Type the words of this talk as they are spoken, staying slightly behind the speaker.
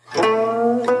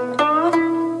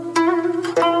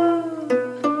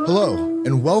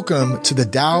and welcome to the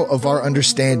Tao of Our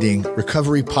Understanding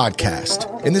Recovery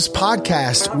Podcast. In this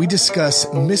podcast, we discuss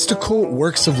mystical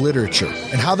works of literature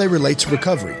and how they relate to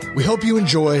recovery. We hope you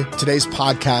enjoy today's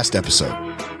podcast episode.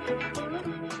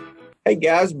 Hey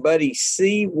guys, Buddy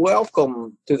C,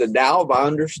 welcome to the Tao of Our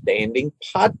Understanding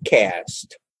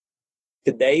Podcast.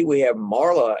 Today we have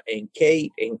Marla and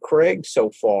Kate and Craig so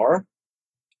far.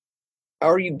 How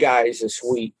are you guys this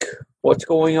week? What's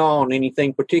going on?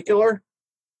 Anything particular?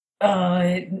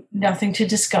 Nothing to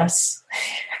discuss.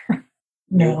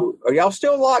 No. Are y'all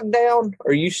still locked down?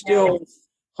 Are you still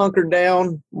hunkered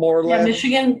down, more or less? Yeah,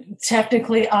 Michigan,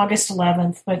 technically August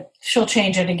 11th, but she'll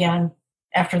change it again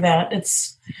after that.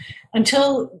 It's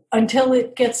until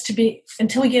it gets to be,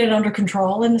 until we get it under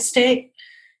control in the state.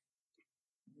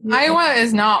 Iowa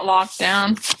is not locked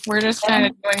down. We're just kind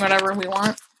of doing whatever we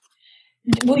want.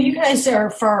 Well, you guys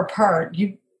are far apart.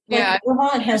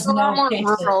 Vermont has a no more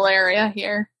cases. Rural area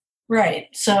here. Right.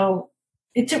 So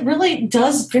it really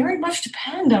does very much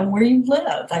depend on where you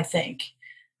live, I think.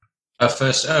 Our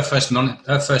first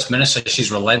minister,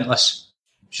 she's relentless.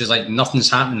 She's like,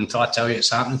 nothing's happening until I tell you it's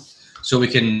happening. So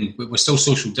we're still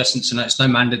social distancing. It's now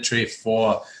mandatory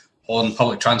on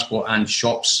public transport and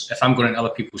shops. If I'm going into other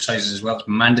people's houses as well, it's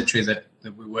mandatory that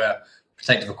we wear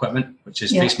protective equipment, which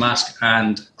is face mask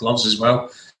and gloves as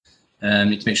well.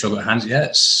 Need to make sure I've got hands. Yeah,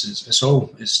 it's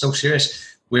still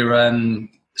serious. We're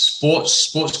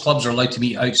sports clubs are allowed to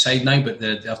meet outside now, but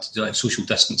they have to do like social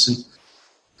distancing.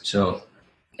 So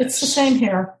it's the same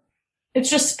here. It's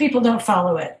just people don't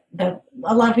follow it. A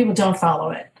lot of people don't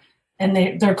follow it, and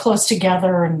they're close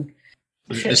together. And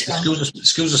the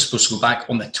schools are supposed to go back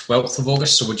on the 12th of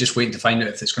August, so we're just waiting to find out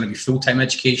if it's going to be full-time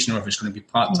education or if it's going to be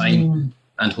part-time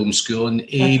and homeschooling.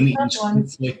 AA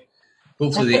meetings,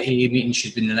 hopefully the AA meeting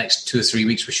should be in the next 2 or 3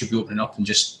 weeks. We should be opening up and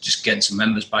just getting some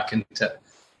members back into it.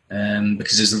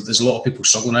 Because there's a lot of people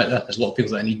struggling out there. There's a lot of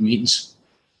people that need meetings.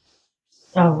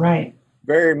 Oh, right.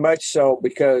 Very much so,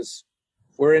 because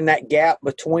we're in that gap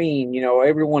between,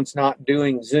 everyone's not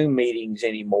doing Zoom meetings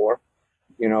anymore.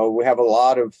 We have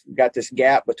got this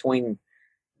gap between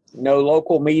no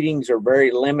local meetings or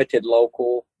very limited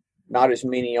local, not as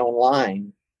many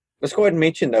online. Let's go ahead and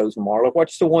mention those, Marla.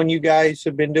 What's the one you guys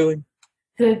have been doing?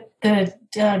 The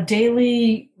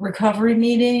daily recovery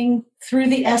meeting through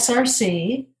the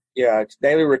SRC. Yeah, it's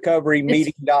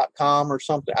dailyrecoverymeeting.com or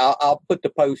something. I'll put the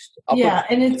post.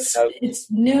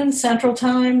 It's noon Central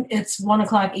Time. It's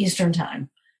 1:00 Eastern Time.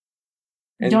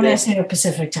 Don't ask me about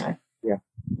Pacific Time. Yeah.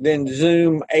 Then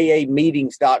Zoom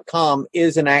AAmeetings.com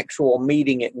is an actual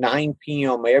meeting at 9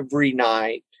 p.m. every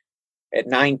night at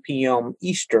 9 p.m.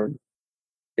 Eastern.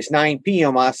 It's 9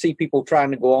 p.m. I see people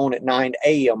trying to go on at 9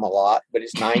 a.m. a lot, but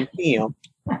it's 9 p.m.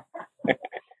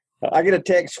 I get a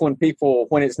text when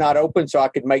it's not open, so I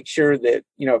could make sure that,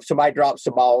 if somebody drops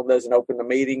the ball and doesn't open the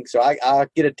meeting. So I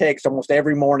get a text almost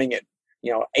every morning at,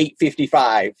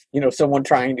 8:55, someone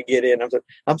trying to get in.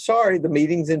 I'm sorry, the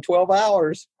meeting's in 12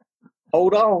 hours.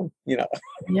 Hold on,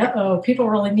 Yeah, people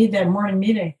really need that morning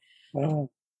meeting.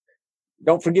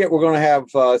 Don't forget, we're going to have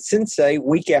Sensei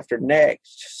week after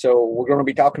next. So we're going to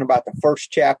be talking about the first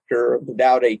chapter of the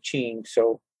Tao Te Ching.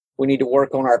 So we need to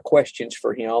work on our questions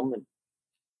for him. And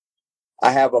I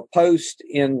have a post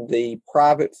in the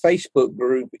private Facebook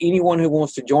group. Anyone who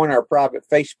wants to join our private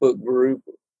Facebook group,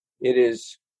 it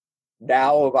is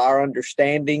Tao of Our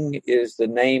Understanding is the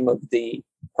name of the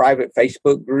private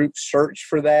Facebook group. Search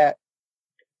for that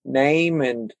name,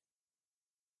 and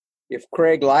if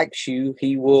Craig likes you,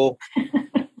 he will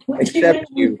accept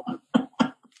you.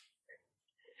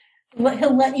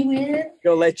 He'll let you in?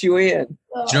 He'll let you in.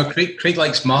 Do you know, Craig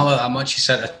likes Marla that much. He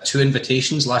sent her 2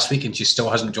 invitations last week and she still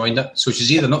hasn't joined it. So she's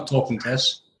either not talking to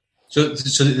us. So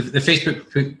the Facebook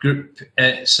group,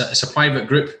 it's a private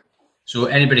group. So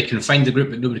anybody can find the group,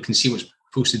 but nobody can see what's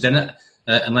posted in it,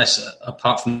 unless,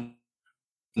 apart from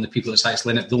the people that's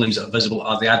actually in it, the only ones that are visible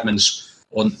are the admins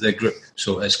on the group.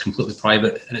 So it's completely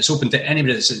private. And it's open to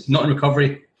anybody that's not in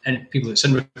recovery, and people that's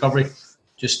in recovery,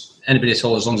 just anybody at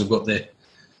all, as long as they've got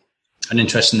an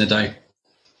interest in the Tao.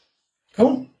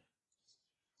 Cool.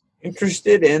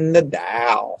 Interested in the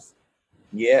Tao.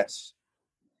 Yes.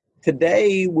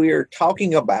 Today we're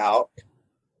talking about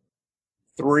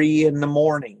 3 a.m.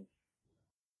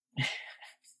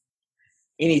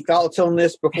 Any thoughts on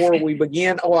this before we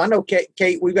begin? Oh, I know,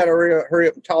 Kate, we've got to hurry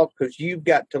up and talk because you've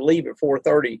got to leave at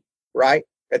 4:30, right?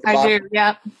 I do,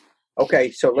 yeah.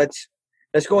 Okay, so let's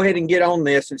go ahead and get on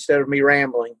this instead of me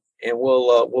rambling, and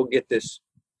we'll get this.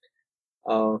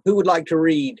 Who would like to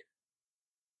read?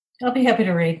 I'll be happy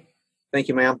to read. Thank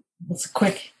you, ma'am. It's a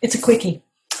quickie.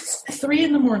 3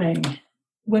 a.m.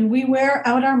 when we wear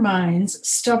out our minds,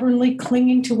 stubbornly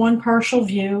clinging to one partial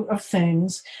view of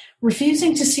things,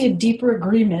 refusing to see a deeper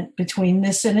agreement between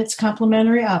this and its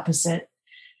complementary opposite,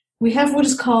 we have what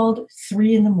is called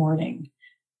 3 a.m.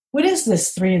 What is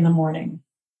this 3 a.m?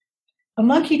 A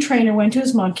monkey trainer went to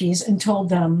his monkeys and told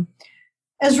them,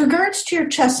 as regards to your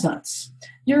chestnuts,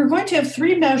 you're going to have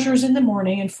 3 measures in the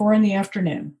morning and 4 in the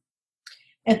afternoon.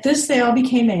 At this, they all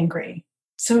became angry.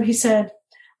 So he said,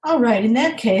 all right, in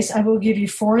that case, I will give you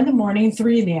 4 in the morning and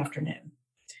 3 in the afternoon.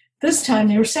 This time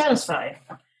they were satisfied.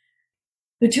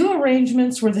 The 2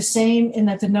 arrangements were the same in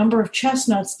that the number of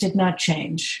chestnuts did not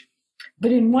change.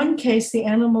 But in one case, the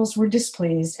animals were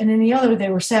displeased, and in the other,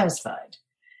 they were satisfied.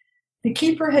 The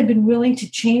keeper had been willing to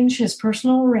change his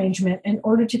personal arrangement in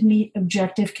order to meet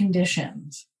objective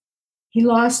conditions. He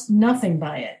lost nothing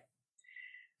by it.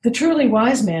 The truly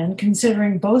wise man,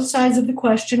 considering both sides of the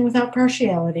question without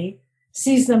partiality,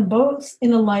 sees them both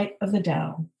in the light of the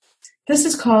Tao. This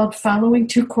is called following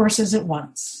 2 courses at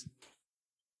once.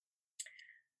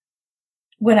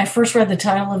 When I first read the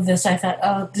title of this, I thought,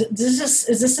 oh, is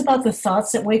this about the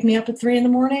thoughts that wake me up at 3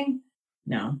 a.m?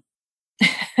 No,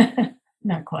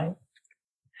 not quite.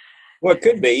 Well, it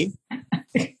could be.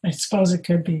 I suppose it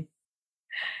could be.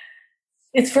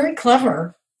 It's very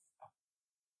clever.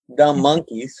 Dumb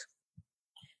monkeys.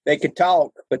 They could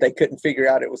talk, but they couldn't figure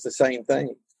out it was the same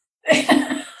thing.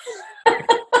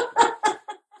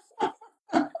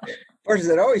 Person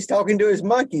said, oh, he's talking to his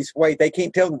monkeys. Wait, they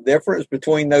can't tell the difference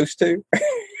between those two?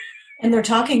 And they're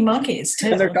talking monkeys,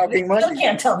 too. And they're talking monkeys. Still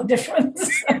can't tell the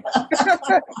difference.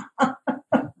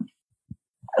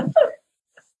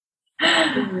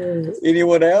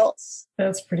 Anyone else?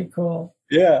 That's pretty cool.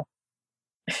 Yeah.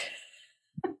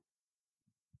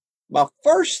 My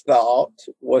first thought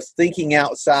was thinking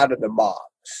outside of the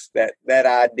box, that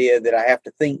idea that I have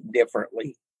to think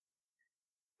differently.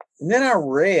 And then I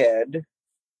read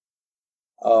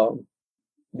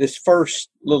this first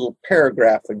little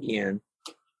paragraph again.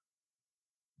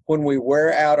 When we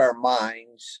wear out our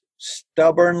minds,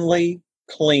 stubbornly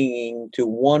clinging to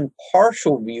one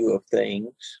partial view of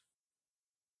things,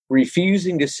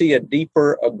 refusing to see a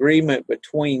deeper agreement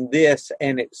between this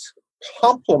and its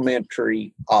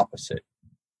complementary opposite.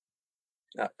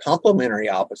 Now, complementary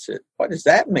opposite, what does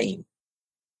that mean?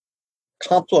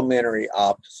 Complementary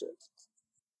opposite.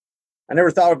 I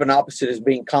never thought of an opposite as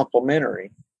being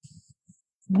complementary.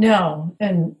 No,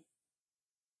 and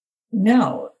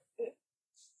no.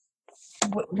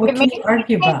 What can you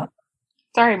argue about?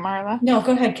 Sorry, Marla. No,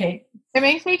 go ahead, Kate. It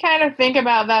makes me kind of think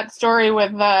about that story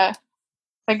with the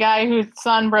guy whose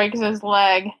son breaks his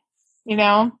leg,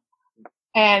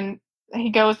 and he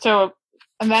goes to,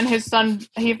 and then his son,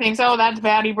 he thinks, oh, that's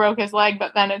bad, he broke his leg,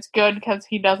 but then it's good because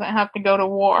he doesn't have to go to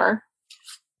war,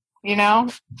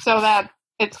 so that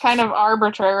it's kind of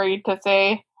arbitrary to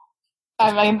say,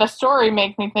 the story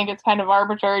makes me think it's kind of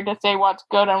arbitrary to say what's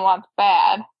good and what's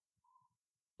bad.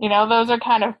 Those are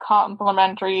kind of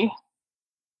complementary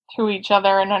to each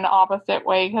other in an opposite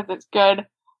way because it's good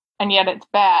and yet it's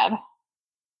bad.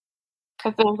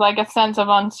 Because there's like a sense of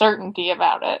uncertainty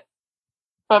about it.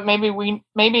 But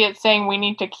maybe it's saying we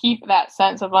need to keep that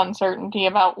sense of uncertainty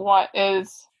about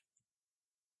what's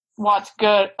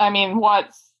good.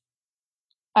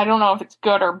 I don't know if it's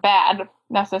good or bad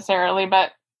necessarily,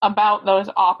 but about those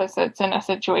opposites in a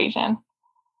situation.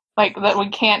 Like that we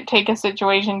can't take a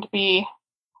situation to be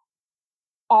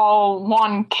all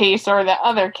one case or the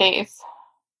other case.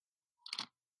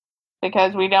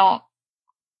 Because we can't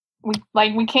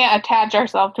attach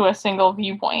ourselves to a single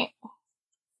viewpoint.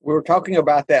 We were talking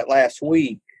about that last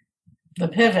week. The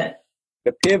pivot.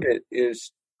 The pivot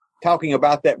is talking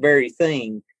about that very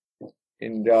thing.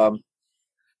 And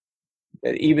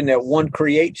that even that one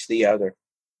creates the other.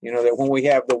 That when we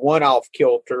have the one off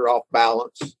kilter, off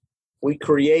balance, we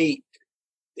create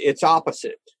its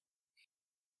opposite.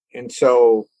 And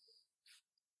so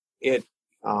it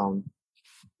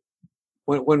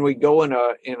when we go in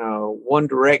a one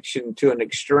direction to an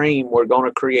extreme, we're going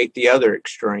to create the other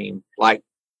extreme, like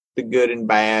the good and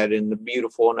bad and the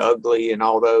beautiful and ugly and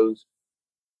all those.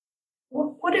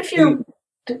 What if you're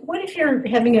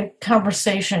having a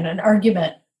conversation, an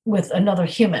argument with another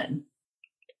human,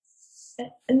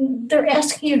 and they're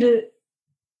asking you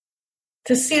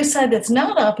to see a side that's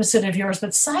not opposite of yours,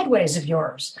 but sideways of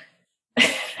yours?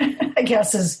 I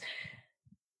guess is.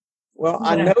 Well,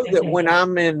 I know that when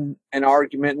I'm in an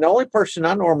argument, the only person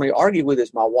I normally argue with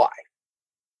is my wife.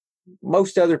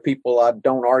 Most other people I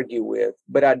don't argue with,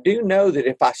 but I do know that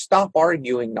if I stop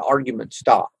arguing, the argument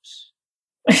stops.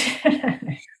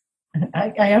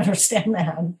 I understand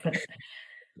that, but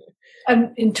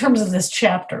in terms of this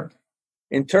chapter,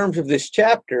 in terms of this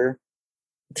chapter,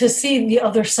 to see the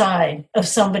other side of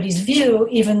somebody's view,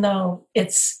 even though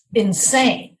it's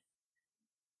insane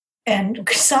and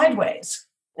sideways.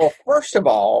 Well, first of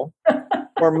all,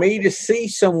 for me to see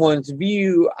someone's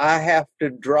view, I have to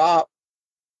drop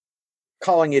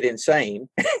calling it insane.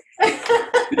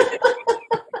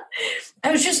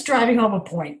 I was just driving home a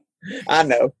point. I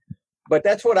know. But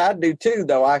that's what I do too,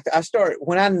 though. I start,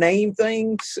 when I name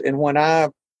things and when I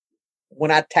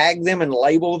tag them and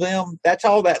label them, that's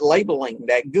all that labeling,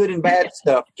 that good and bad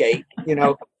stuff, Kate.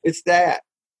 It's that.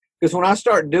 Because when I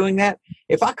start doing that,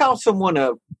 if I call someone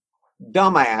a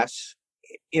dumbass,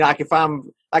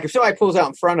 if somebody pulls out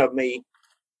in front of me,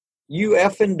 you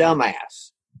effing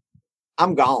dumbass,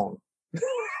 I'm gone.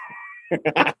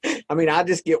 I mean, I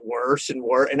just get worse and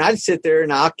worse, and I sit there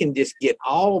and I can just get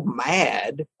all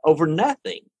mad over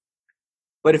nothing.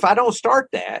 But if I don't start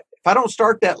that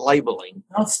labeling,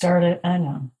 I'll start it. I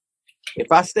know. If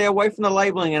I stay away from the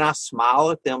labeling and I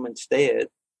smile at them instead,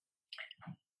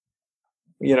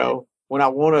 when I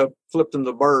want to flip them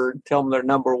the bird, tell them they're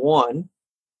number one,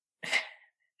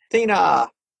 Tina,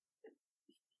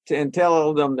 and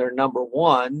tell them they're number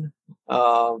one.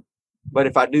 But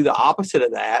if I do the opposite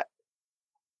of that,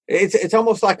 it's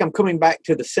almost like I'm coming back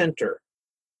to the center,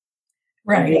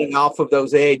 right? Getting off of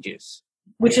those edges,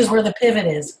 which is where the pivot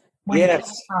is.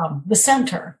 Yes, from the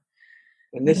center.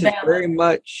 And this is very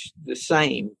much the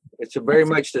same. It's very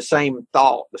much the same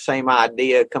thought, the same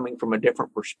idea, coming from a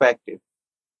different perspective.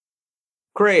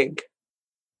 Craig,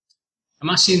 am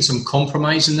I seeing some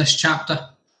compromise in this chapter?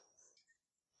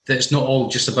 That it's not all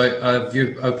just about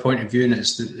our point of view, and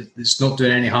it's not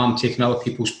doing any harm taking other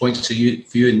people's points of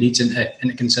view and needs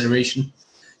into consideration.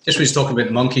 Just when he's talking about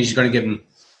the monkeys, you're going to give them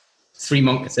three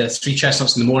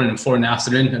chestnuts in the morning and 4 in the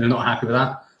afternoon, and they're not happy with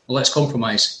that. Well, let's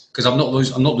compromise, because I'm not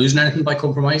losing anything by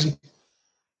compromising.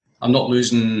 I'm not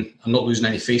losing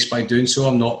any face by doing so.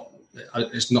 I'm not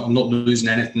losing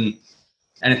anything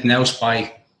else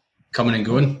by coming and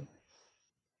going.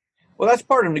 Well, that's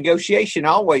part of negotiation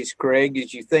always, Craig,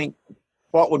 is you think,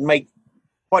 what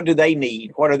do they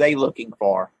need? What are they looking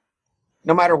for?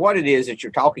 No matter what it is that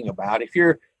you're talking about. If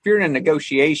you're in a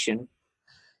negotiation,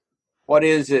 what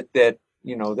is it that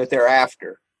they're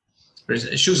after?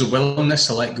 It shows a willingness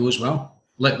to let go as well.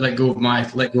 Let go of my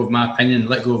opinion,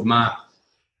 let go of my...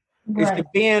 Is to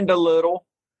bend a little,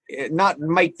 not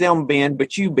make them bend,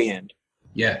 but you bend.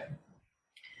 Yeah.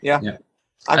 I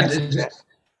can see that.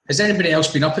 Has anybody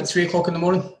else been up at 3 o'clock in the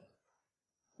morning?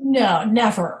 No,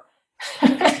 never.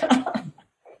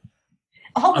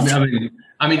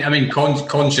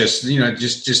 Conscious.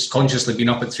 Just consciously being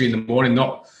up at 3 in the morning,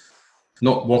 not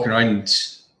walking around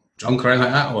drunk or anything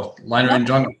like that, or lying around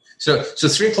drunk. So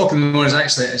 3 o'clock in the morning is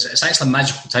actually a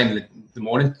magical time of the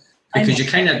morning, because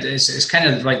it's kind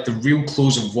of like the real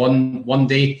close of one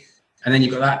day. And then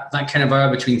you've got that kind of hour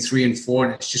between 3 and 4,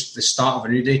 and it's just the start of a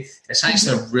new day. It's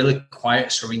actually a really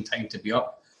quiet, serene time to be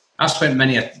up. I've spent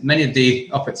many a day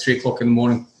up at 3 o'clock in the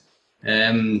morning,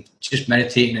 just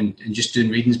meditating and just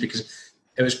doing readings, because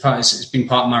it's been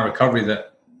part of my recovery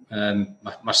that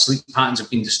my sleep patterns have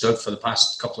been disturbed for the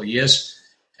past couple of years,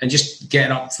 and just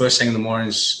getting up first thing in the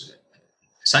mornings,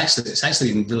 it's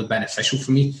actually been really beneficial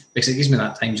for me, because it gives me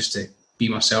that time just to be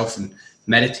myself and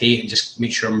meditate and just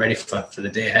make sure I'm ready for the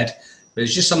day ahead. But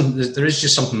there is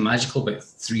just something magical about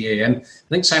 3 a.m. I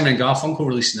think Simon and Garfunkel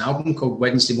released an album called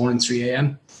Wednesday Morning 3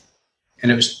 a.m.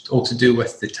 and it was all to do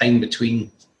with the time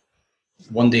between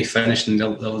one day finished and the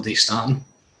other day starting.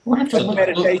 We'll have to look at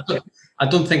meditation. I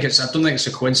don't think it's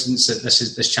a coincidence that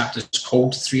this chapter is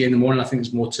called 3 in the morning. I think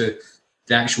it's more to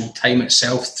the actual time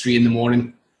itself, 3 in the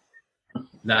morning,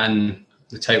 than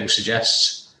the title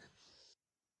suggests.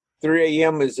 3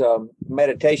 a.m. is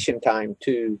meditation time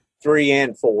too, 3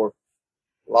 and 4.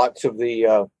 Lots of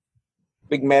the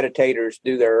big meditators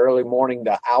do their early morning,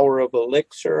 the hour of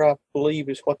elixir, I believe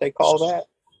is what they call that.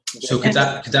 So could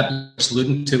that be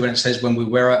alluding to when it says, when we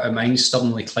wear out our minds,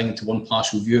 stubbornly clinging to one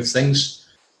partial view of things,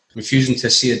 refusing to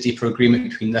see a deeper agreement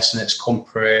between this and its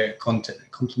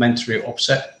complementary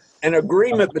opposite? An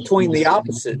agreement between the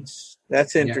opposites.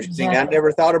 That's interesting. Yeah, exactly. I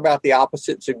never thought about the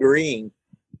opposites agreeing.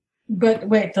 But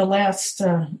wait, the last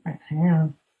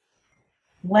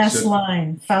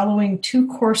line, following 2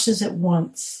 courses at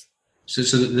once. So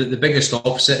the biggest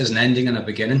opposite is an ending and a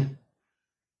beginning.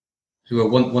 So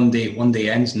one day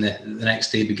ends and the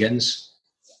next day begins.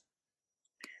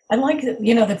 I like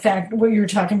the fact what you were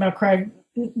talking about, Craig.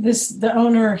 The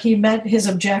owner, he met his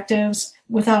objectives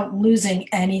without losing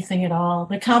anything at all.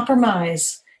 He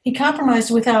compromised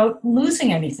without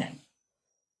losing anything.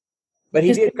 But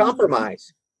he did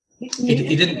compromise.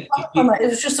 He didn't. It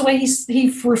was just the way he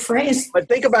rephrased. But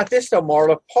think about this, though,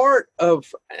 Marla.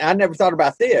 I never thought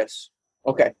about this.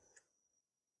 Okay.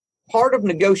 Part of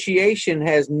negotiation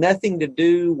has nothing to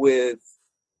do with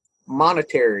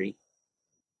monetary.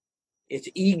 It's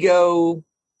ego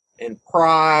and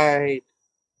pride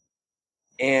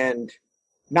and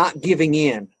not giving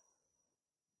in.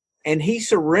 And he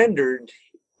surrendered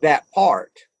that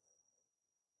part.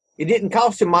 It didn't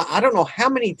cost him. I don't know how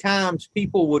many times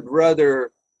people would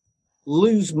rather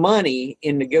lose money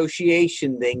in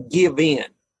negotiation than give in.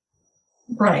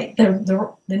 Right.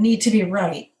 The need to be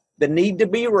right. The need to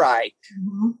be right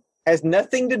has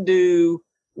nothing to do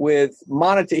with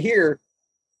monetary. Here,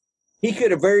 he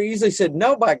could have very easily said,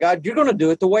 no, by God, you're going to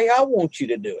do it the way I want you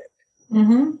to do it.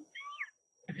 Mm-hmm.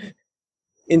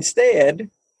 Instead,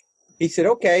 he said,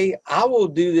 okay, I will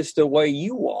do this the way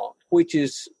you want, which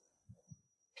is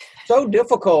so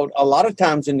difficult a lot of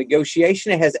times in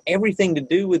negotiation. It has everything to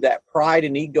do with that pride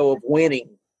and ego of winning.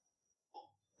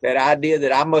 That idea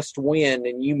that I must win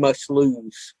and you must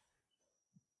lose.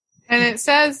 And it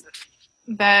says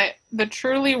that the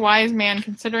truly wise man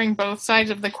considering both sides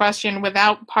of the question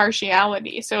without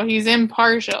partiality. So he's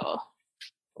impartial.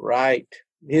 Right.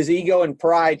 His ego and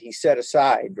pride he set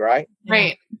aside, right?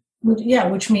 Right. Yeah,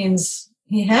 which means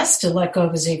he has to let go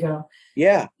of his ego.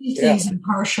 Yeah. See things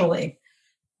impartially.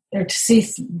 Or to see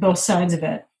both sides of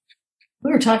it.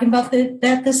 We were talking about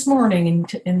that this morning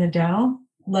in the Tao,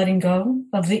 letting go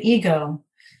of the ego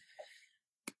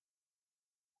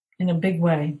in a big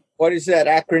way. What is that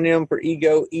acronym for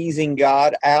ego? Easing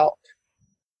God out?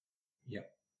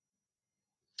 Yep.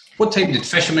 What time did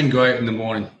fishermen go out in the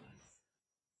morning?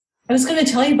 I was going to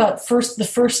tell you about the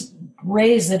first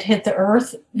rays that hit the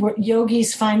earth. Where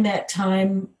yogis find that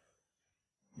time,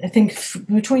 I think,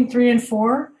 between 3 and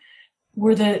 4,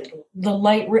 where the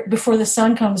light before the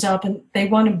sun comes up, and they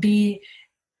want to be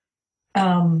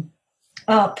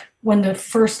up when the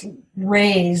first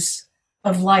rays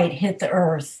of light hit the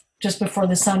earth, just before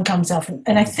the sun comes up.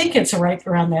 And I think it's right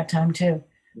around that time, too.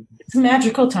 It's a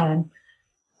magical time.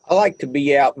 I like to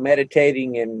be out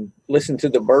meditating and listen to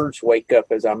the birds wake up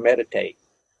as I meditate.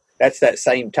 That's that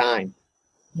same time.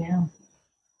 Yeah.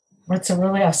 It's a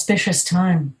really auspicious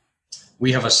time.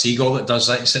 We have a seagull that does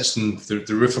that. It sits on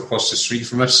the roof across the street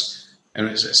from us, and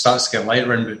it starts to get light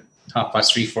around about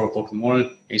 3:30, 4 o'clock in the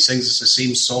morning. He sings us the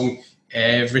same song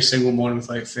every single morning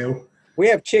without fail. We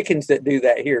have chickens that do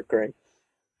that here, Craig.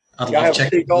 I'd love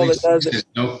chickens. That does it?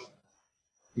 No.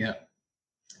 Yeah.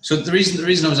 So the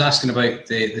reason I was asking about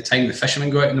the time the fishermen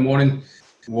go out in the morning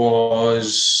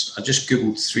was I just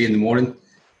Googled 3 in the morning,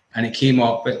 and it came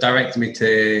up. It directed me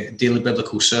to daily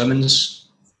biblical sermons.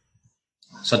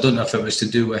 So I don't know if it was to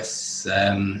do with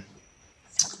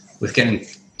getting in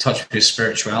touch with your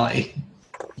spirituality.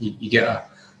 You get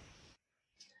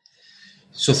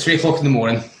So 3 o'clock in the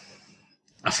morning,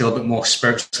 I feel a bit more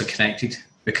spiritually connected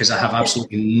because I have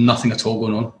absolutely nothing at all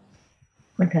going on.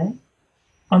 Okay.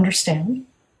 Understand.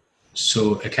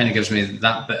 So it kind of gives me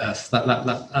that bit of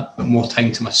that bit more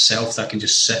time to myself that I can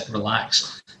just sit,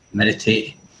 relax,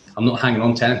 meditate. I'm not hanging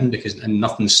on to anything because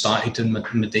nothing's started in my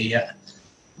day yet.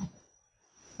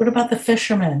 What about the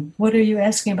fishermen? What are you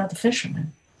asking about the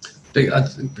fishermen?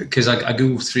 Because I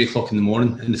Googled 3 o'clock in the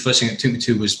morning, and the first thing it took me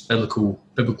to was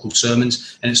biblical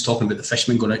sermons, and it's talking about the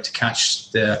fishermen going out to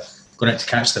catch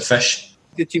the fish.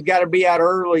 That you've got to be out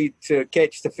early to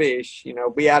catch the fish.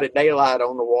 Be out at daylight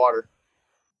on the water.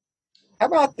 How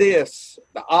about this?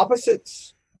 The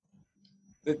opposites.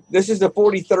 This is the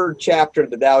 43rd chapter of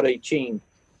the Tao Te Ching.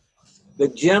 The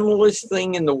gentlest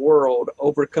thing in the world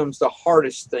overcomes the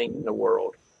hardest thing in the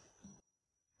world.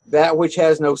 That which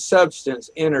has no substance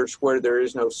enters where there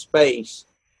is no space.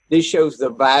 This shows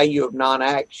the value of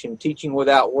non-action, teaching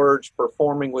without words,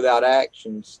 performing without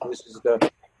actions. This is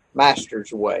the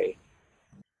master's way.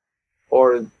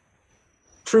 Or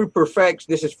true perfection,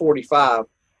 this is 45.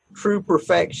 True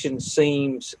perfection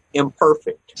seems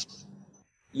imperfect,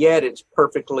 yet it's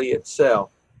perfectly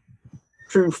itself.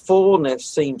 True fullness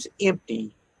seems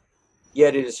empty,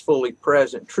 yet it is fully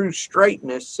present. True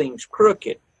straightness seems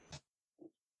crooked.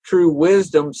 True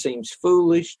wisdom seems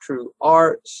foolish. True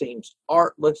art seems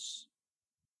artless.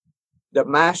 The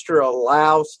master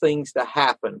allows things to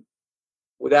happen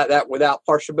without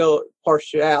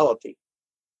partiality.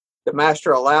 The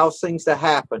master allows things to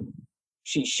happen.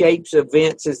 She shapes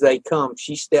events as they come.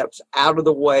 She steps out of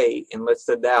the way and lets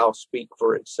the Tao speak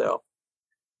for itself.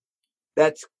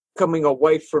 That's coming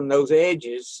away from those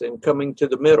edges and coming to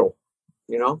the middle,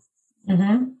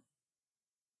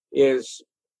 is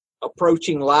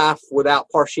approaching life without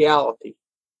partiality.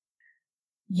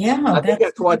 Yeah. I think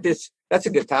that's what this That's a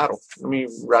good title. Let me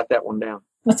write that one down.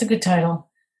 That's a good title.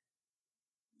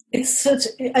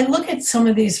 I look at some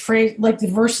of these phrases, like the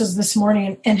verses this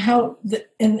morning, and how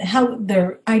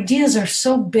their ideas are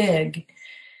so big,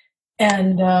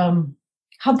 and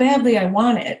how badly I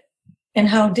want it, and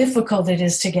how difficult it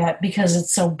is to get because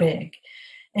it's so big.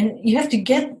 And you have to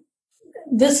get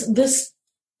this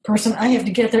person, I have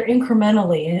to get there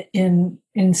incrementally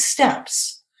in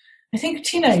steps. I think,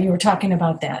 Tina, you were talking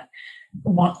about that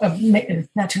not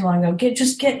too long ago.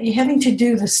 You having to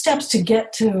do the steps to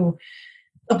get to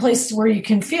a place where you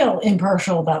can feel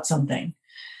impartial about something.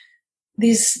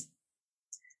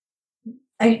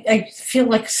 I feel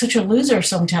like such a loser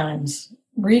sometimes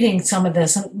reading some of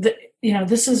this, and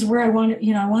this is where I want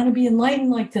to be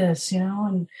enlightened like this,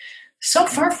 and so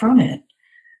far from it.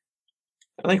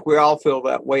 I think we all feel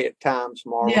that way at times,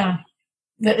 Marla. Yeah,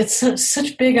 that it's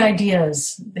such big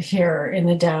ideas here in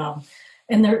the Tao,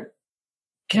 and they're,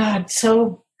 God,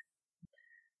 so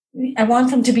I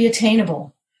want them to be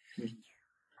attainable.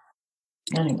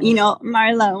 Anyway.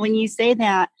 Marla, when you say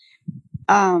that,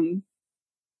 for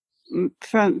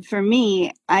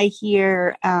me, I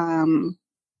hear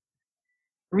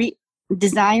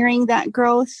desiring that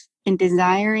growth and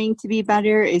desiring to be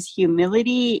better is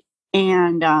humility,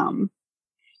 and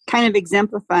kind of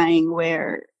exemplifying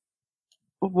where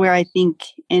I think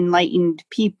enlightened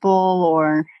people,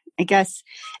 or I guess,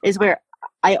 is where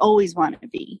I always want to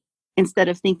be, instead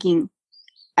of thinking,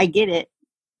 I get it,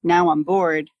 now I'm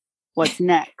bored, what's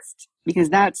next? Because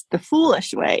that's the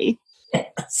foolish way.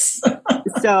 Yes.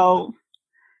 So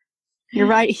you're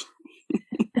right.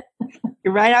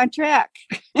 You're right on track.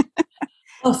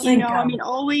 Oh, thank God. I mean,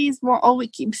 always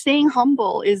keep staying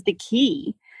humble is the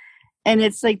key. And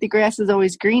it's like the grass is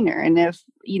always greener. And if,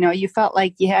 you felt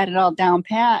like you had it all down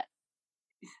pat,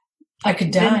 I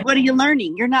could die. Then what are you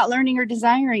learning? You're not learning or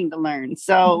desiring to learn.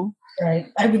 So right.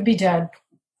 I would be dead.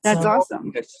 That's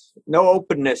awesome. No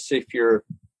openness. If you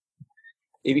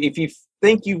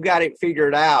think you've got it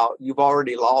figured out, you've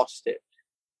already lost it.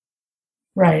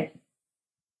 Right.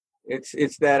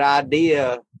 It's that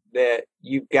idea that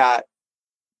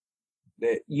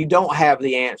that you don't have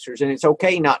the answers, and it's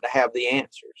okay not to have the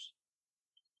answers.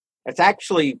 That's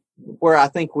actually where I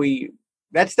think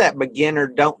that's that beginner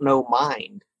don't know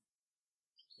mind.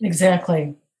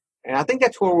 Exactly. And I think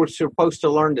that's where we're supposed to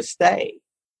learn to stay,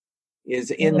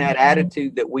 is in that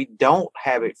attitude that we don't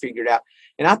have it figured out.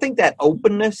 And I think that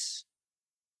openness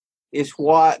is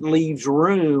what leaves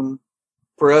room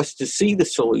for us to see the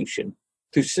solution,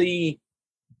 to see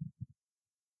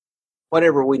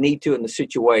whatever we need to in the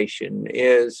situation,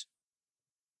 is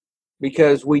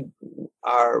because we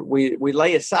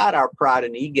lay aside our pride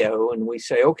and ego, and we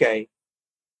say, okay,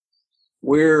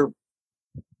 we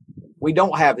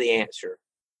don't have the answer.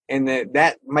 And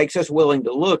that makes us willing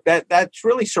to look. That's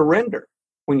really surrender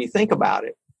when you think about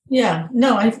it. Yeah,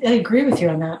 no, I agree with you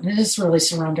on that. It is really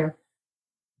surrender.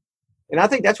 And I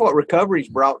think that's what recovery's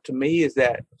brought to me, is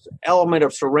that element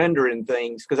of surrender in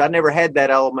things, because I never had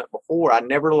that element before. I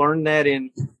never learned that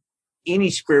in any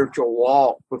spiritual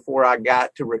walk before I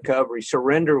got to recovery.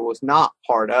 Surrender was not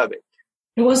part of it.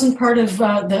 It wasn't part of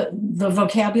the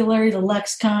vocabulary, the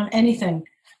lexicon, anything.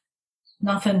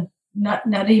 Nothing.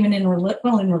 Not even in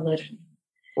religion.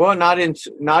 Well, not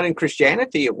in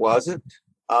Christianity, it wasn't.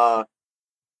 I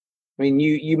mean,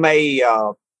 you may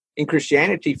in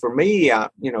Christianity, for me,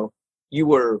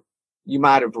 you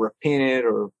might have repented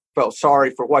or felt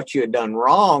sorry for what you had done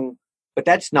wrong, but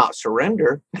that's not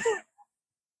surrender.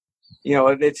 I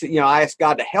asked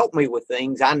God to help me with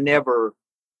things. I never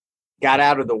got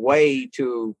out of the way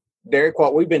to, Derek,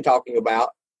 what we've been talking about,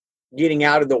 getting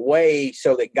out of the way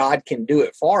so that God can do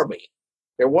it for me.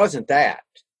 There wasn't that.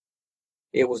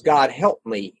 It was, God help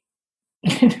me.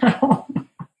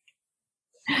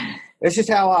 This is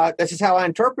how I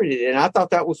interpreted it, and I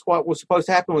thought that was what was supposed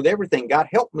to happen with everything. God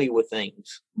help me with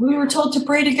things. We were told to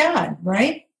pray to God,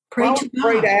 right? Pray to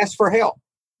to ask for help.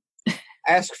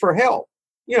 Ask for help.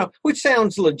 Which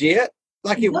sounds legit,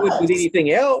 like it would with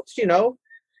anything else. You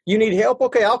need help.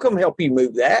 Okay, I'll come help you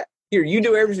move that. Here, you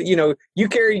do everything. You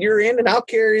carry your end, and I'll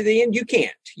carry the end. You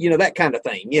can't. That kind of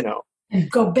thing. And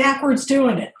go backwards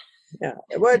doing it. Yeah,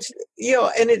 but it's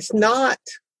and it's not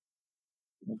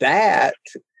that.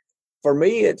 For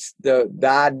me, it's the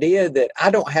idea that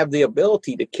I don't have the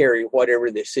ability to carry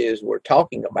whatever this is we're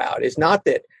talking about. It's not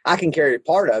that I can carry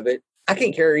part of it. I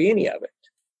can't carry any of it.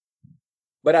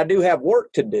 But I do have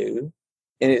work to do.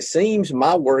 And it seems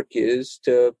my work is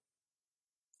to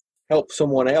help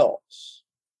someone else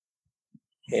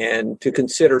and to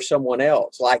consider someone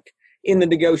else. Like in the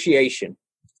negotiation,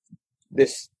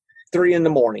 this 3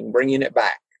 a.m, bringing it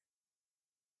back.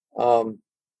 The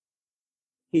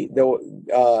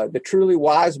truly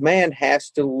wise man has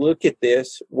to look at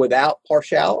this without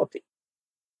partiality.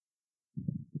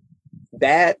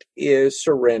 That is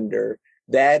surrender.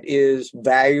 That is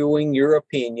valuing your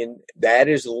opinion. That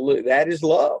is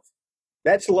love.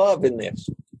 That's love in this.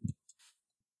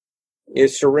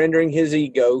 Is surrendering his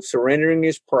ego, surrendering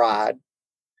his pride,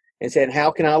 and saying, how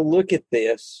can I look at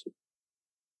this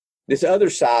other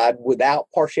side without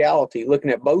partiality,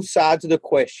 looking at both sides of the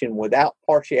question without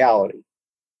partiality,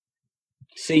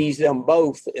 sees them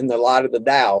both in the light of the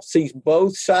Tao, sees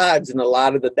both sides in the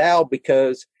light of the Tao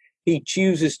because he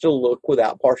chooses to look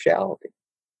without partiality.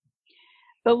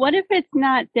 But what if it's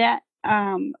not that?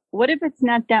 What if it's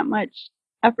not that much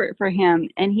effort for him,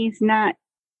 and he's not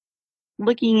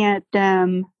looking at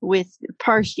them with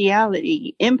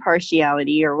impartiality,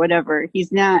 or whatever?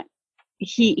 He's not.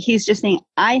 He's just saying,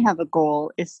 I have a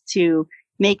goal is to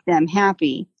make them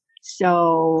happy.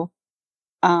 So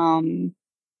I'm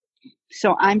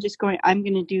just going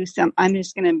to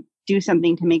do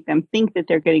something to make them think that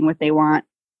they're getting what they want.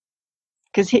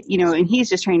 Because, and he's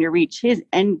just trying to reach his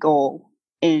end goal,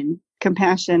 and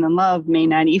compassion and love may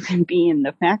not even be in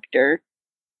the factor,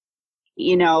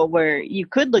 where you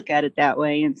could look at it that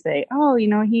way and say, oh,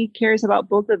 he cares about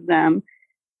both of them.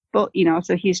 But,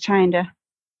 so he's trying to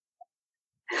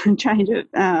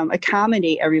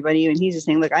accommodate everybody, and he's just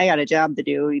saying, look, I got a job to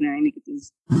do, I need to get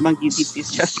these monkeys eat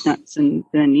these chestnuts, and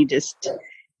then he just,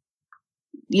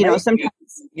 sometimes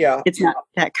it's not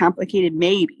that complicated.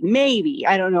 Maybe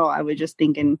I don't know. I was just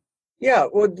thinking. Yeah,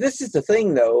 well, this is the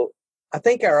thing, though. I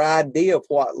think our idea of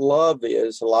what love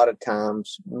is a lot of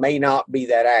times may not be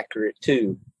that accurate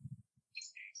too.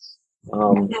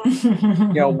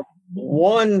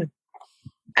 One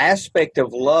aspect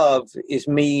of love is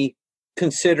me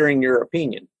considering your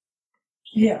opinion.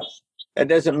 Yeah. That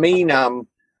doesn't mean I'm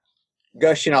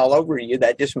gushing all over you.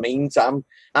 That just means I'm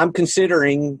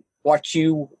considering what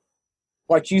you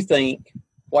think,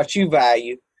 what you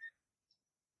value.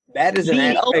 That is an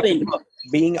aspect of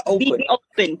being open,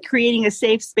 creating a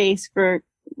safe space for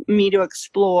me to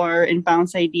explore and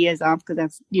bounce ideas off, because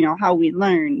that's how we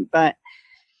learn. But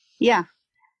yeah.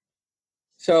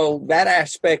 So that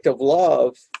aspect of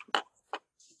love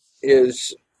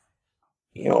is,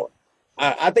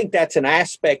 I think that's an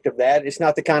aspect of that. It's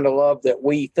not the kind of love that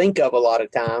we think of a lot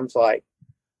of times, like,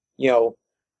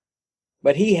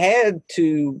 but he had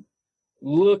to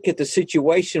look at the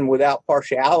situation without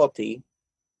partiality.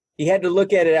 He had to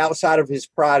look at it outside of his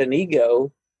pride and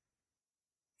ego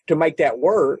to make that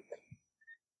work,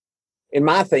 in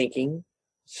my thinking.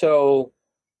 So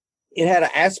it had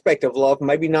an aspect of love,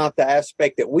 maybe not the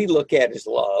aspect that we look at as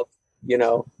love,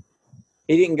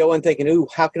 He didn't go in thinking, ooh,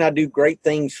 how can I do great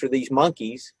things for these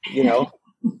monkeys? It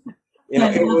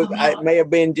may have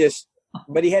been just,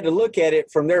 but he had to look at it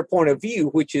from their point of view,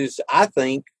 which is, I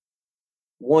think,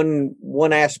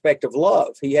 one aspect of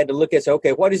love. He had to look at,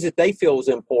 okay, what is it they feel is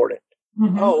important?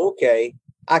 Mm-hmm. Oh, okay,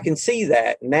 I can see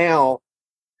that. Now,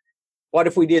 what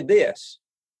if we did this?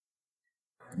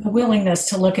 The willingness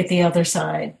to look at the other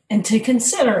side and to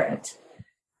consider it.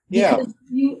 Because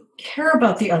you care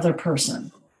about the other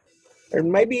person. Or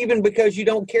maybe even because you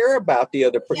don't care about the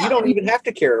other person. Yeah. You don't even have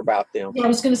to care about them. Yeah, I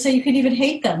was going to say, you could even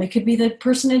hate them. It could be the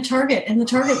person in the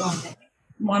target line.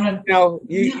 But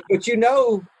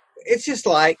it's just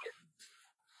like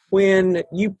when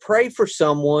you pray for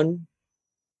someone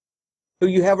who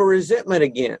you have a resentment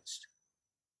against.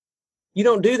 You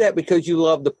don't do that because you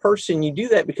love the person. You do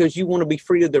that because you want to be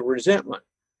free of the resentment.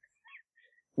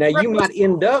 Now, you might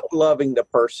end up loving the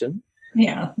person.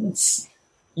 Yeah.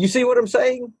 You see what I'm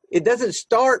saying? It doesn't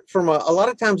start from a lot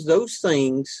of times those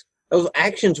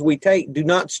actions we take do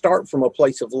not start from a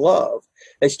place of love.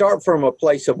 They start from a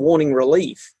place of wanting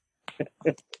relief.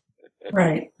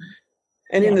 Right.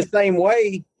 And in the same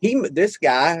way, this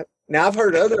guy, now I've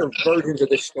heard other versions of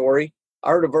this story. I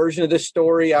heard a version of this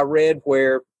story I read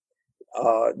where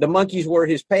the monkeys were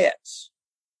his pets,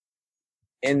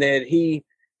 and that he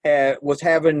was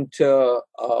having to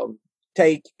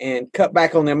take and cut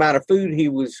back on the amount of food he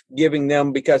was giving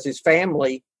them because his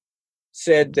family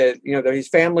said that, that his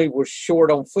family was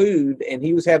short on food, and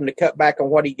he was having to cut back on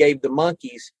what he gave the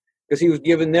monkeys because he was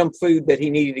giving them food that he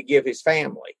needed to give his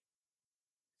family.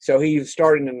 So he was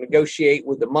starting to negotiate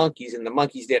with the monkeys, and the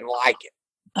monkeys didn't like it.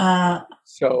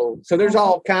 So there's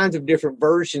all kinds of different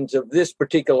versions of this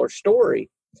particular story.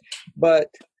 But,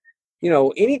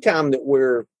 anytime that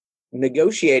we're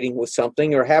negotiating with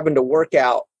something or having to work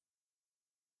out,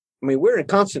 we're in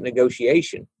constant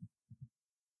negotiation.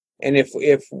 And if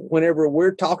whenever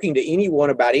we're talking to anyone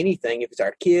about anything, if it's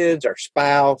our kids, our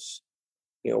spouse,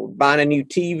 buying a new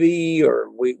TV, or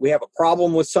we have a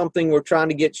problem with something we're trying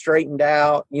to get straightened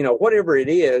out, whatever it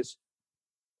is,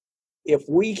 if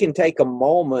we can take a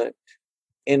moment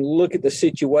and look at the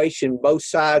situation, both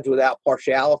sides without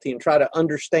partiality, and try to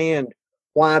understand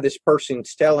why this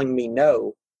person's telling me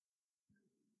no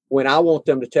when I want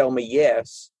them to tell me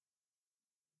yes.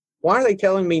 Why are they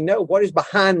telling me no? What is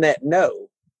behind that no?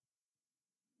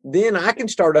 Then I can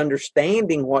start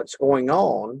understanding what's going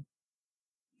on.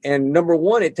 And number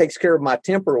one, it takes care of my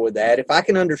temper with that. If I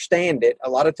can understand it, a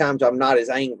lot of times I'm not as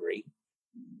angry.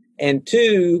 And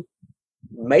two,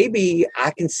 maybe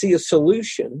I can see a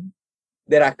solution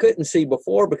that I couldn't see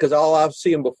before, because all I was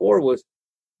seeing before was,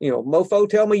 mofo,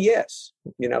 tell me yes.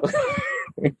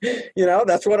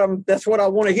 That's what I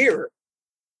want to hear.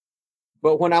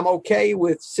 But when I'm okay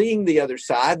with seeing the other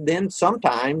side, then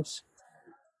sometimes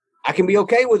I can be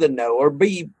okay with a no, or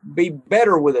be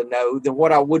better with a no than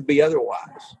what I would be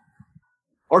otherwise,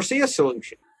 or see a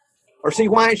solution, or see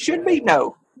why it should be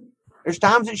no. There's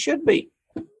times it should be.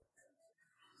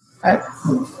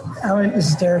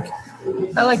 This is Derek.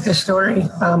 I like this story.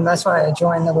 That's why I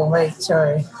joined a little late.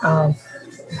 Sorry.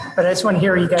 But I just want to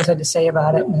hear what you guys had to say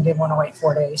about it, and I didn't want to wait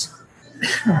 4 days.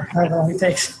 How long it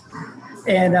takes.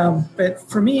 And but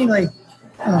for me, now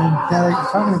that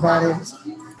you're talking about it,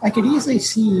 I could easily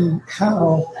see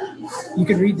how you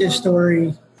could read this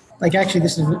story. Actually,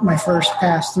 this is my first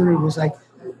pass through. Was like,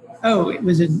 oh, it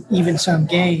was an even-sum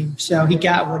game, so he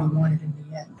got what he wanted in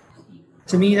the end.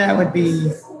 To me, that would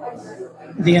be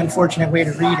the unfortunate way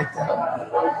to read it,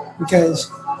 though,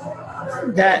 because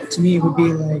that to me would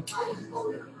be like,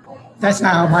 that's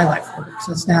not how my life works.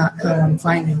 That's not how I'm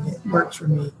finding it works for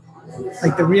me.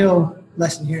 The real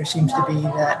lesson here seems to be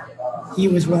that he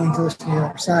was willing to listen to the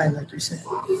other side, like you said.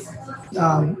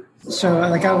 So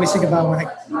I always think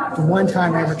about the one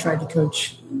time I ever tried to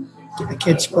coach a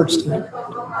kid's sports team,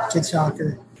 kids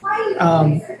soccer.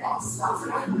 I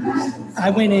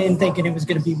went in thinking it was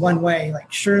going to be one way.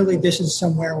 Surely this is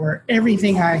somewhere where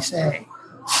everything I say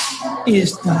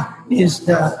is the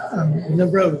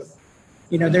road.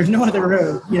 There's no other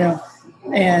road.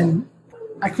 And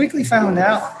I quickly found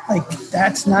out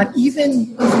that's not,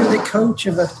 even if you're the coach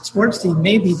of a sports team,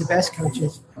 maybe the best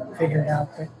coaches figure it out.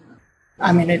 But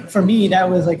I mean, for me, that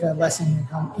was a lesson in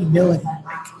humility.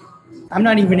 I'm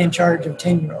not even in charge of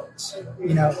 10-year-olds.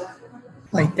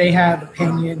 They have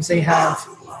opinions, they have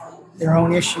their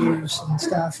own issues and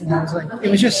stuff. And I was it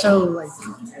was just so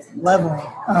leveling.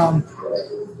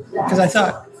 Because I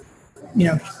thought,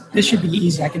 this should be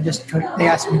easy. I can just coach. They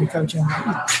asked me to coach them.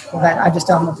 I just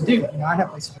tell them what to do. I know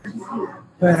places.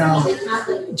 But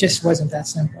it just wasn't that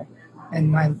simple. And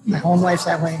my home life's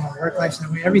that way, my work life's that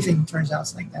way. Everything turns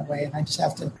out that way. And I just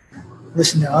have to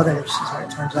listen to others is what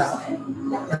it turns out.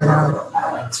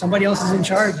 And, somebody else is in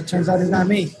charge. It turns out it's not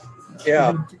me.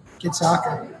 Yeah. Kid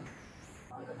soccer.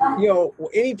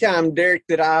 Anytime, Derek,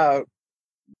 that I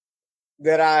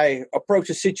approach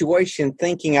a situation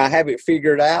thinking I have it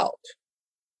figured out,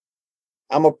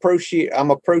 I'm approaching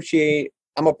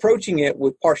it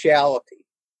with partiality,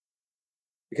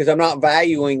 because I'm not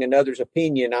valuing another's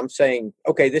opinion. I'm saying,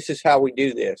 okay, this is how we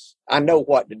do this. I know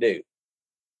what to do.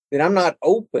 Then I'm not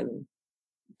open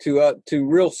to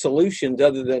real solutions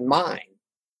other than mine.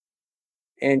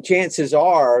 And chances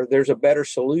are there's a better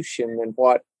solution than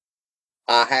what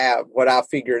I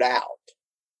figured out.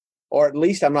 Or at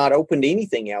least I'm not open to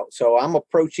anything else. So I'm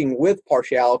approaching with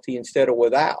partiality instead of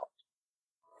without.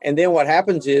 And then what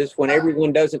happens is when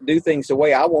everyone doesn't do things the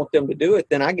way I want them to do it,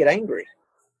 then I get angry.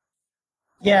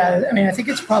 Yeah, I mean, I think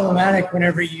it's problematic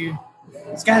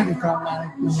it's got to be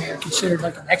problematic when you're considered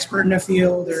an expert in a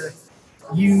field, or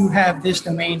you have this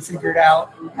domain figured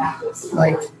out,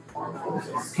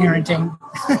 parenting,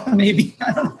 maybe.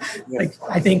 I don't know. Yeah.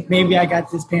 I think maybe I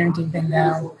got this parenting thing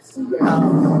down.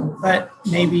 But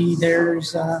maybe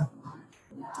there's, to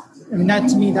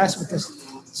me, that's what this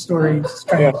story is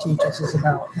trying to teach us, is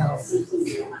about how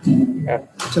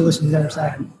to listen to the other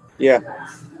side. Yeah.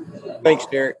 Thanks,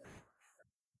 Derek.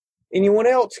 Anyone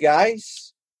else,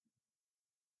 guys?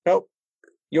 Help.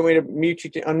 You want me to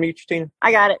unmute you, Tina?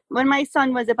 I got it. When my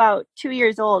son was about 2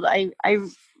 years old, I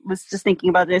was just thinking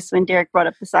about this when Derek brought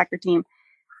up the soccer team.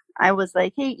 I was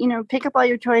like, hey, pick up all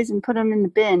your toys and put them in the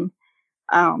bin.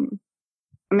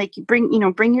 Make you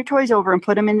bring your toys over and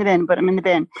put them in the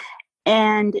bin.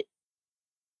 And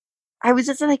I was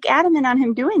just adamant on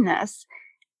him doing this.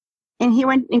 And he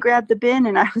went and grabbed the bin,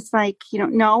 and I was like,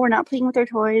 no, we're not playing with our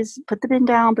toys. Put the bin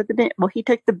down, put the bin. Well, he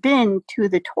took the bin to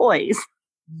the toys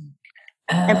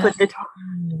and put the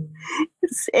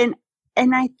toys.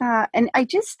 And I thought, and I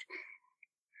just,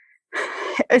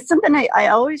 It's something I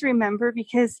always remember,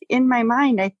 because in my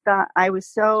mind, I thought,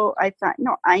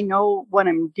 no, I know what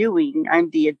I'm doing. I'm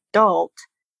the adult.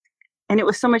 And it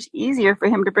was so much easier for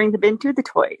him to bring the bin to the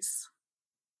toys.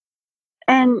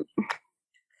 And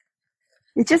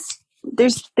it just,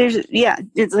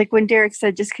 it's like when Derek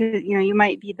said, just because, you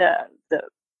might be the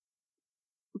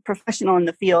professional in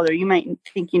the field, or you might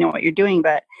think you know what you're doing,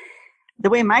 but the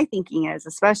way my thinking is,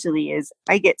 especially, is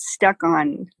I get stuck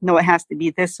on, no, it has to be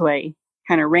this way,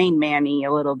 kind of Rain Man-y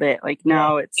a little bit. Like,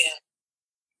 no,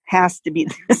 has to be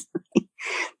this way.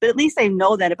 But at least I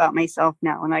know that about myself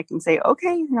now. And I can say,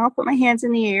 okay, I'll put my hands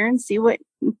in the air and see what,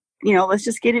 let's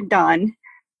just get it done.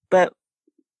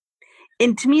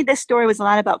 And to me, this story was a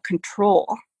lot about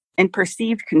control and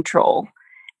perceived control.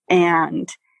 And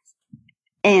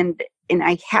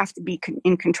I have to be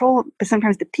in control, but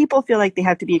sometimes the people feel like they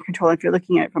have to be in control if you're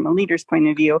looking at it from a leader's point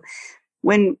of view.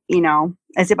 When,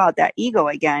 it's about that ego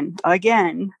again,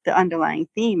 the underlying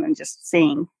theme, I'm just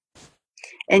saying.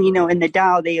 And, in the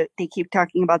Tao, they keep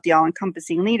talking about the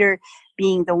all-encompassing leader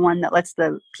being the one that lets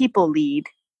the people lead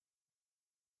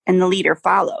and the leader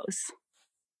follows.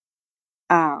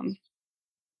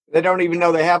 They don't even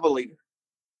know they have a leader.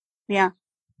 Yeah.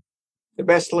 The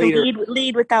best leader.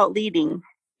 Lead without leading.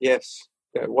 Yes.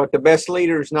 What the best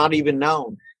leader is not even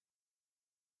known.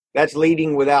 That's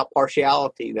leading without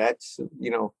partiality. That's,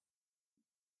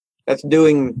 that's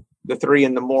doing the 3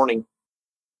 a.m.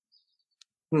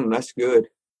 That's good.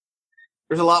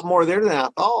 There's a lot more there than I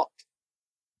thought.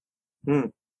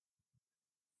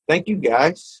 Thank you,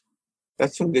 guys.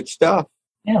 That's some good stuff.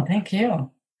 Yeah, thank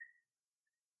you.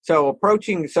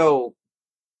 So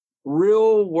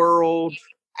real world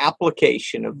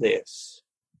application of this.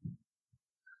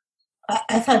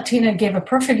 I thought Tina gave a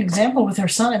perfect example with her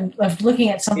son of looking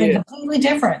at something completely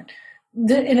different,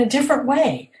 in a different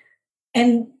way,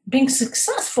 and being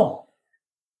successful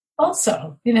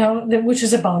also, which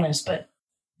is a bonus, but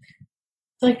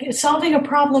like solving a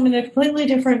problem in a completely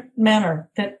different manner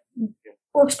that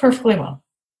works perfectly well.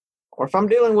 Or if I'm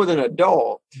dealing with an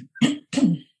adult,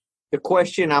 the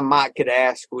question I could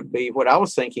ask would be, what I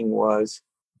was thinking was,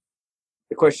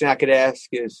 the question I could ask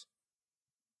is,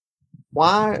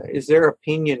 why is their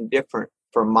opinion different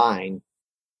from mine?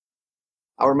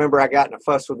 I remember I got in a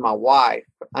fuss with my wife.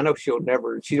 I know she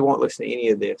won't listen to any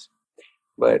of this.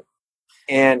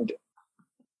 And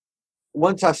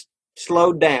once I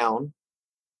slowed down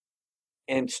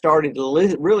and started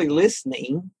really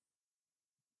listening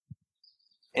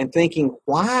and thinking,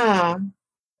 why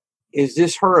is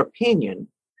this her opinion?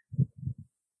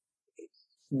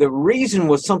 The reason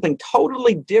was something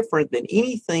totally different than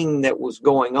anything that was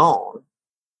going on.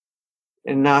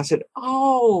 And I said,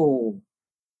 oh,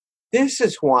 this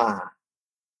is why.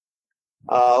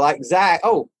 Like Zach,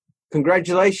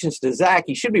 congratulations to Zach.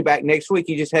 He should be back next week.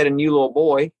 He just had a new little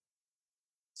boy.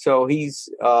 So he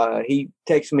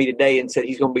texted me today and said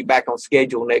he's going to be back on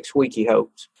schedule next week, he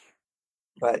hopes.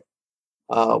 But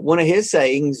one of his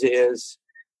sayings is,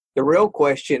 the real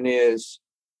question is,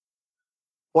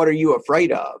 what are you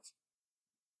afraid of?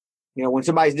 When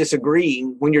somebody's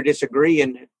disagreeing, when you're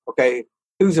disagreeing, okay,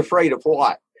 who's afraid of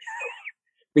what?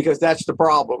 Because that's the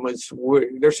problem.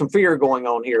 There's some fear going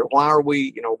on here. Why are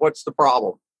we, what's the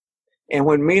problem? And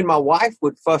when me and my wife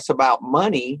would fuss about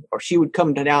money, or she would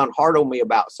come down hard on me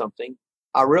about something,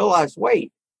 I realized,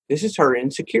 wait, this is her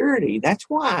insecurity. That's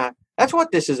why. That's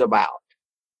what this is about.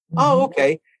 Mm-hmm. Oh,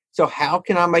 okay. So how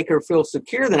can I make her feel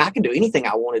secure? Then I can do anything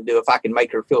I want to do if I can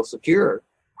make her feel secure.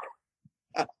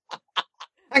 I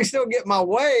can still get my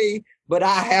way, but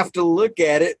I have to look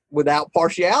at it without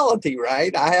partiality,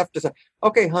 right? I have to say,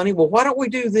 okay, honey, well, why don't we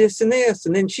do this and this?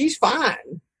 And then she's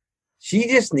fine. She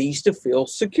just needs to feel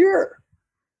secure.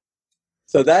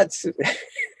 So that's...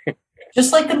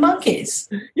 just like the monkeys.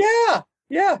 Yeah.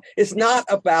 It's not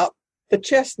about the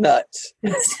chestnuts.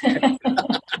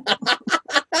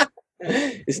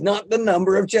 It's not the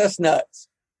number of chestnuts.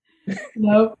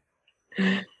 Nope.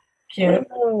 Cute.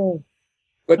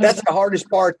 But that's the hardest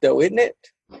part, though, isn't it?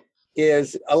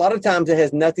 Is a lot of times it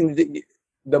has nothing to do.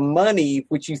 The money,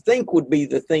 which you think would be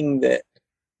the thing that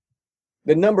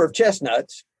the number of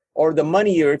chestnuts, or the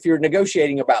money, or if you're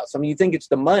negotiating about something, you think it's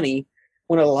the money,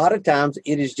 when a lot of times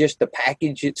it is just the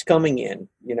package it's coming in.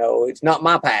 It's not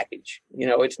my package.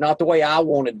 It's not the way I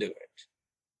want to do it.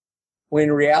 When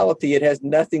in reality, it has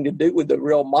nothing to do with the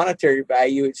real monetary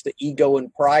value. It's the ego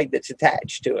and pride that's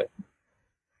attached to it.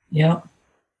 Yeah.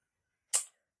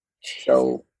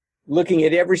 So looking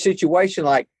at every situation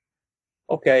like,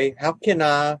 okay, how can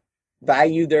I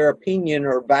value their opinion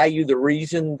or value the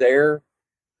reason they're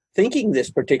thinking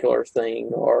this particular thing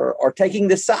or taking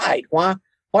this side? Why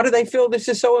Why do they feel this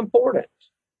is so important?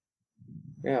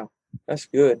 Yeah, that's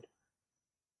good.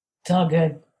 It's all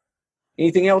good.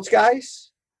 Anything else,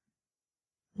 guys?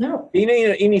 No.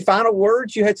 Any final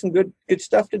words? You had some good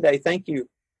stuff today. Thank you.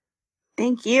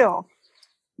 Thank you.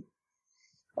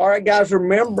 All right, guys,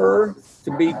 remember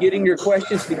to be getting your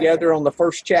questions together on the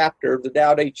first chapter of the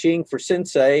Tao Te Ching for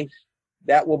Sensei.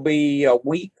 That will be a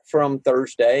week from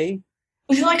Thursday.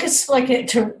 Would you like us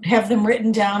to have them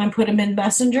written down and put them in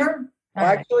Messenger?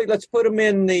 Actually, let's put them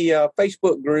in the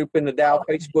Facebook group, in the Tao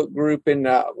Facebook group, and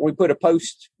we put a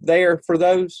post there for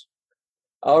those.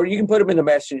 Or you can put them in the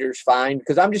Messengers, fine,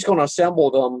 because I'm just going to assemble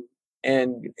them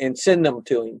and send them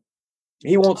to him.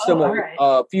 He wants them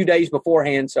a few days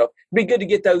beforehand, so it'd be good to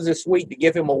get those this week, to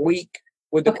give him a week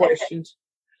with the questions.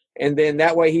 And then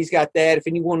that way he's got that. If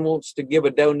anyone wants to give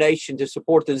a donation to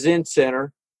support the Zen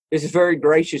Center, this is very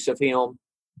gracious of him.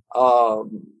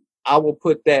 I will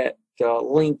put that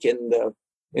link in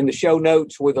the show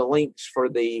notes with the links for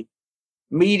the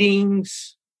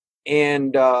meetings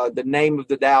and the name of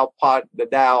the Tao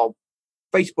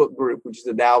Facebook group, which is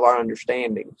the Tao of Our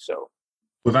Understanding. So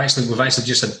we've actually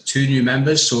just had 2 new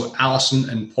members. So Alison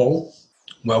and Paul,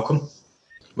 welcome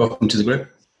to the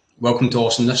group. Welcome to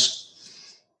awesomeness.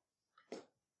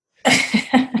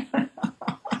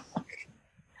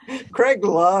 Craig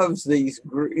loves these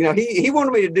groups. You know, he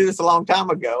wanted me to do this a long time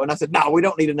ago, and I said, no, we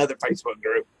don't need another Facebook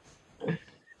group.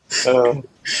 I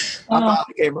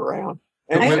finally came around.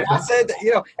 And I said,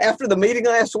 after the meeting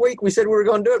last week, we said we were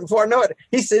going to do it. Before I know it,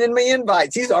 he's sending me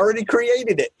invites. He's already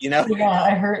created it, Yeah,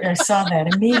 I saw that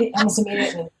almost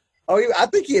immediately. Oh, I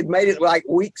think he had made it like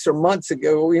weeks or months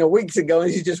ago, weeks ago,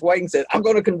 and he's just waiting and said, I'm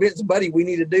going to convince Buddy we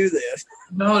need to do this.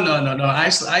 No. I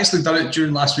actually done it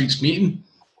during last week's meeting.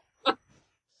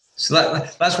 So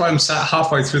that's why I'm sat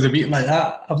halfway through the meeting like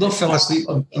that. I've not fell asleep.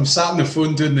 I'm sat on the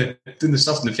phone doing the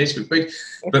stuff on the Facebook page.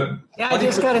 But I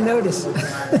just got a notice.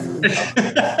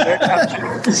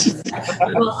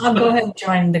 Well, I'll go ahead and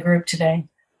join the group today.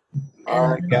 All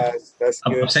right, guys, that's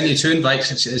good. I've sent you 2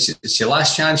 invites. It's your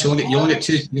last chance. You only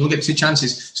get 2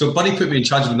 chances. So Buddy put me in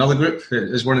charge of another group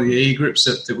as one of the AA groups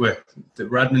that we're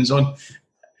admins on,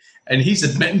 and he's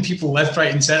admitting people left,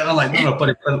 right, and centre. I'm like, no,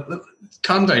 Buddy,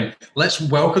 calm down. Let's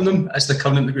welcome them as they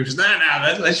come into the group.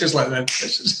 Let's just let them.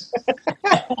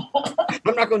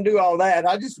 I'm not going to do all that.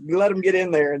 I just let them get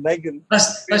in there, and they can.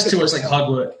 That's too much like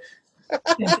hard work.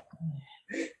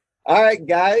 All right,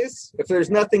 guys. If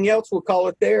there's nothing else, we'll call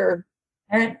it there.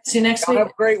 All right. See you next week. Have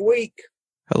a great week.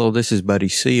 Hello, this is Buddy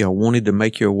C. I wanted to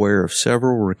make you aware of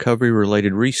several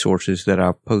recovery-related resources that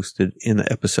I've posted in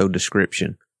the episode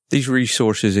description. These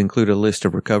resources include a list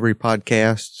of recovery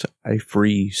podcasts, a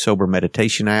free sober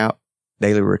meditation app,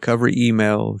 daily recovery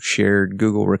email, shared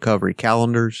Google recovery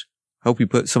calendars. Hope you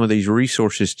put some of these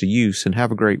resources to use and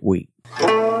have a great week.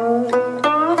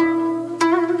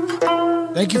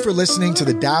 Thank you for listening to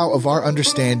the Tao of Our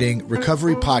Understanding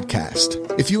Recovery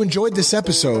Podcast. If you enjoyed this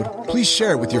episode, please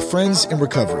share it with your friends in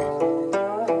recovery.